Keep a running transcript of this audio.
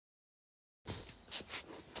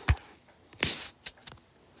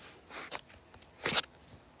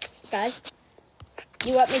Guys,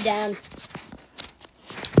 you let me down.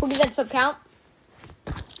 Who gets that sub count?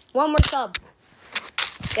 One more sub.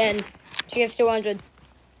 Then she gets 200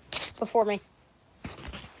 before me.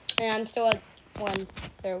 And I'm still at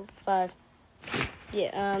 105.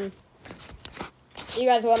 Yeah, you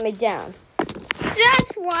guys let me down.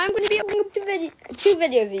 That's why I'm going to be uploading two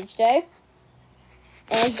videos each day.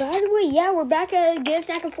 And by the way, yeah, we're back at Get a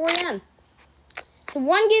Snack at 4 a.m. So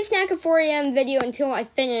one Get a Snack at 4 a.m. video until I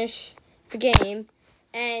finish the game.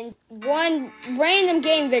 And one random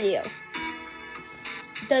game video.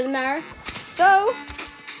 Doesn't matter. So,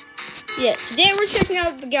 yeah, today we're checking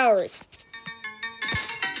out the gallery.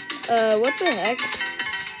 What the heck?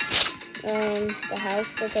 The house,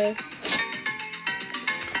 okay.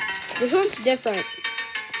 This looks different.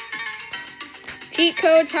 Cheat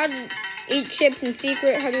codes, how to eat chips in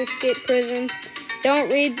secret, how to escape prison. Don't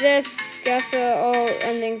read this. Guess all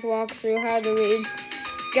endings walkthrough, how to read.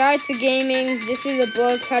 Guide to gaming. This is a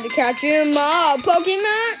book, how to catch your mom.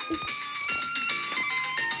 Pokemon.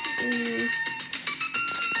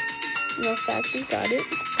 No statues, got it.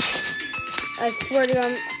 I swear to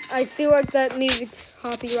God, I feel like that music's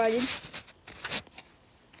copyrighted.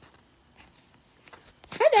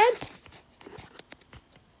 Hi, Dad.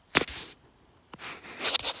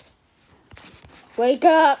 Wake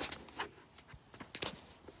up.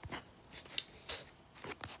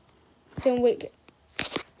 Don't wake.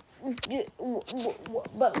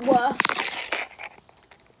 But what?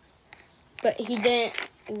 But he didn't.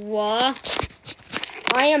 What?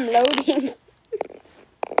 I am loading.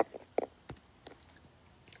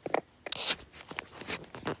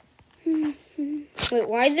 Wait,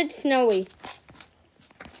 why is it snowy?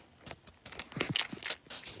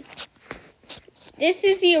 This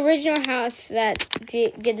is the original house that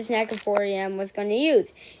Get a Snack at 4 a.m. was going to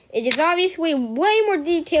use. It is obviously way more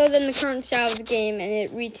detailed than the current style of the game, and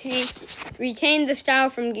it retained the style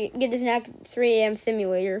from Get a Snack at 3 a.m.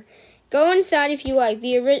 Simulator. Go inside if you like.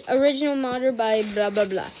 The original modder by blah blah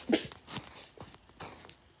blah.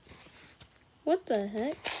 What the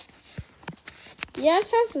heck? Yeah,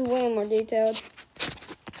 this house is way more detailed.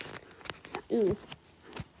 Ooh.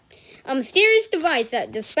 A mysterious device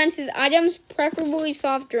that dispenses items, preferably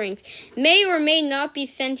soft drinks, may or may not be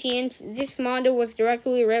sentient. This model was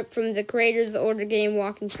directly ripped from the creator's older game,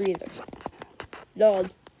 Walking Freezer.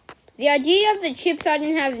 Lord. The idea of the chips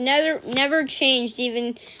item has never changed,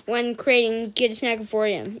 even when creating Get a Snack at 4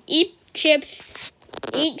 a.m. Eat chips,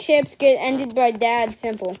 get ended by Dad.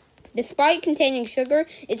 Simple. Despite containing sugar,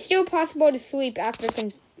 it's still possible to sleep after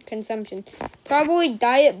consumption. Probably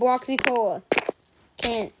Diet Bloxy Cola.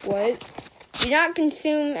 Can't. What? Do not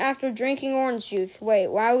consume after drinking orange juice. Wait,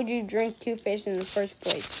 why would you drink toothpaste in the first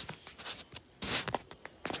place?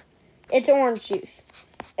 It's orange juice.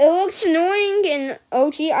 It looks annoying, an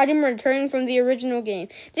OG item returning from the original game.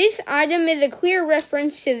 This item is a clear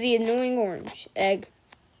reference to the annoying orange egg.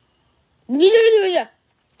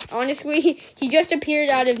 Honestly, he just appeared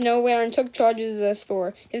out of nowhere and took charge of the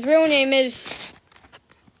store. His real name is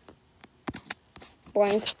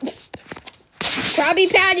blank. Krabby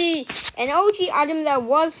Patty, an OG item that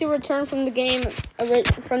was to return from the game,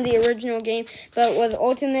 from the original game, but was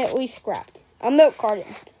ultimately scrapped. A milk carton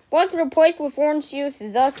was replaced with orange juice,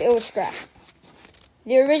 thus it was scrapped.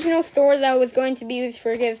 The original store that was going to be used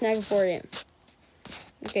for Get a Snack at 4 a.m.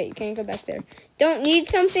 Okay, you can't go back there. Don't need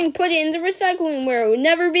something, put it in the recycling where it will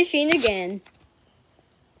never be seen again.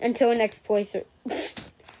 Until next playthrough.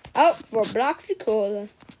 Oh, for Bloxy Cola.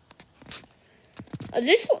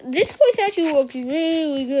 This place actually looks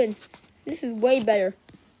really good. This is way better.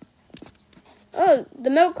 Oh, the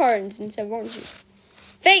milk cartons instead of orange juice.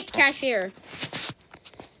 Fake cashier.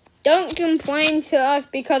 Don't complain to us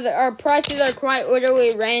because our prices are quite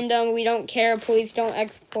literally random. We don't care. Please don't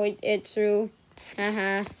exploit it through.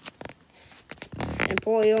 Haha.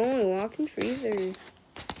 Employee only, Walking Freezer.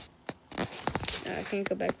 I can't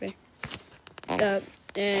go back there.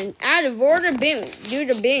 And out of order due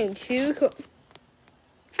to being too cool.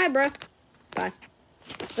 Hi, bro. Bye.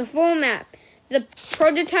 The full map. The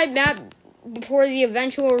prototype map before the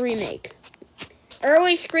eventual remake.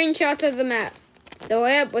 Early screenshots of the map. The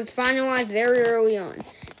layout was finalized very early on.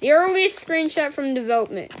 The earliest screenshot from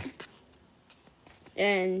development.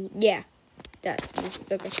 And, yeah. That is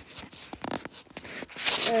okay.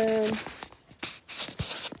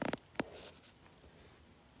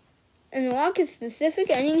 Unlock a specific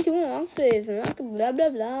ending to unlock this. Unlock blah, blah,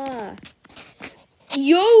 blah.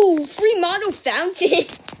 Yo, free model fountain.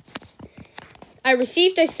 I I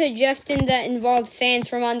received a suggestion that involved Sans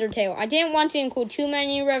from Undertale. I didn't want to include too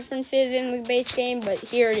many references in the base game, but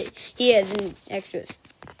here he is in extras.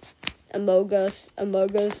 Among Us.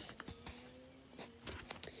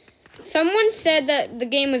 Someone said that the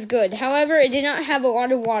game was good. However, it did not have a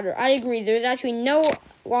lot of water. I agree. There's actually no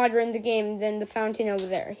water in the game than the fountain over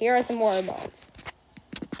there. Here are some water balls.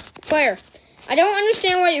 Player. I don't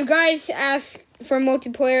understand why you guys ask for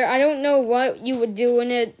multiplayer. I don't know what you would do in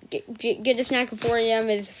it. Get a Snack at 4 a.m.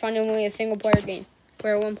 is fundamentally a single-player game.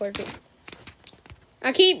 One-player game.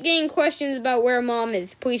 I keep getting questions about where Mom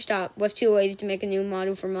is. Please stop. Was too lazy to make a new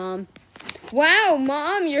model for Mom. Wow,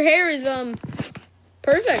 Mom, your hair is,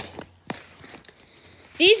 perfect.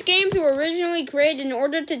 These games were originally created in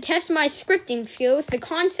order to test my scripting skills. The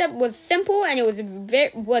concept was simple and it was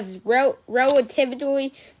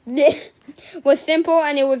relatively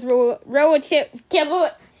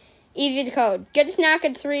easy to code. Get a Snack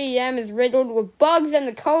at 3 a.m. is riddled with bugs and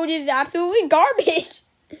the code is absolutely garbage.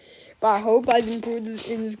 But I hope I've improved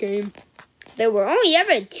in this game. There were only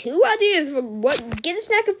ever 2 ideas for what Get a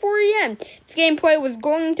Snack at 4 a.m. This gameplay was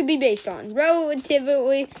going to be based on.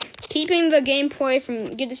 Relatively keeping the gameplay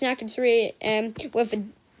from Get a Snack at 3 a.m. with a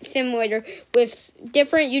simulator with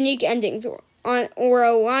different unique endings or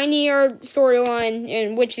a linear storyline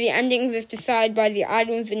in which the endings is decided by the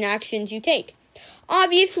items and actions you take.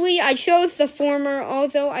 Obviously, I chose the former,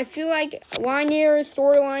 although I feel like linear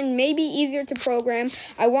storyline may be easier to program.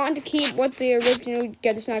 I want to keep what the original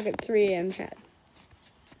Get a Snack at 3 a.m. had.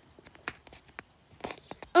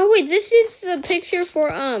 Oh wait, this is the picture for,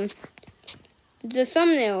 the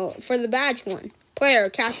thumbnail for the badge one. Player,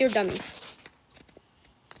 cashier dummy.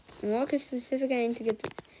 Unlock a specific item to get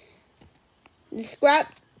the Scrap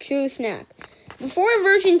True Snack. Before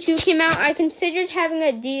version 2 came out, I considered having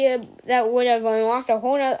an idea that would have unlocked a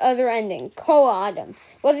whole other ending. Cola item.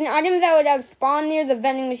 It was an item that would have spawned near the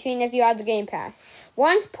vending machine if you had the Game Pass.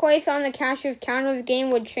 Once placed on the cashier's counter, the game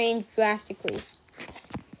would change drastically.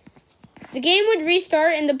 The game would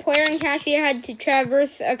restart and the player and cashier had to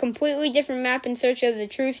traverse a completely different map in search of the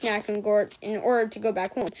true snack in order to go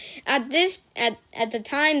back home. At the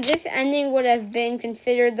time, this ending would have been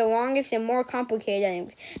considered the longest and more complicated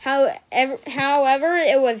ending. However,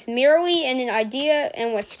 it was merely an idea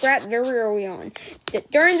and was scrapped very early on.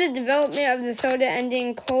 During the development of the soda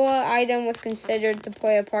ending, cola item was considered to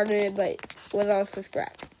play a part in it, but was also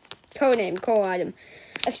scrapped. Codename, cola item.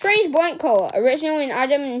 A strange blank cola, originally an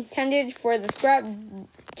item intended for the scrap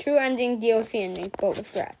true ending DLC ending, but was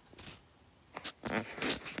scrapped.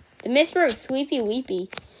 The mystery of Sleepy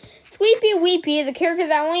Weepy. Sleepy Weepy is a character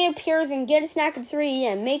that only appears in Get a Snack at 3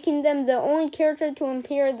 a.m., making them the only character to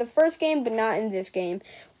appear in the first game, but not in this game.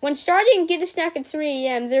 When starting Get a Snack at 3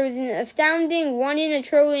 a.m., there was an astounding 1 in a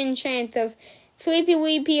trillion chance of Sleepy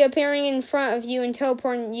Weepy appearing in front of you and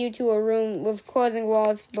teleporting you to a room with closing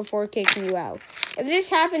walls before kicking you out. If this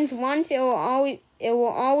happens once, it will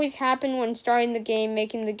always happen when starting the game,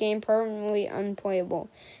 making the game permanently unplayable.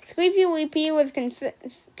 Sleepy Weepy was considered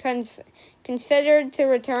to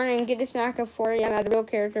return and Get a Snack at 4 a.m. as a real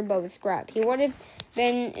character, but was scrapped. He would have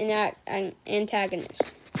been an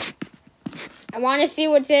antagonist. I want to see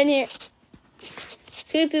what's in here.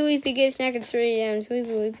 Sleepy Weepy Get a Snack at 3 a.m.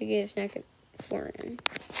 Sleepy Weepy Get a Snack at 4 a.m.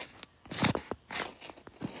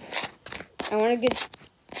 I want to get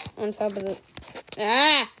on top of the...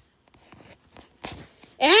 Ah!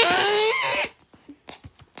 Ah!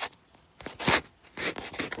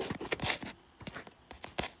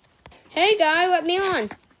 Hey, guy, let me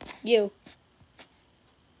on. You.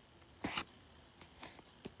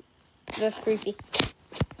 That's creepy.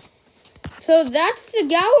 So that's the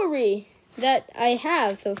gallery that I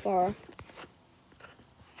have so far.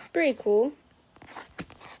 Pretty cool.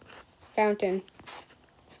 Fountain.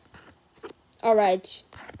 Alright.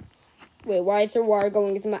 Wait, why is there water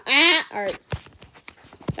going into my... Ah! Alright.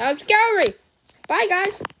 That was gallery. Bye,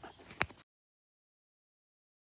 guys.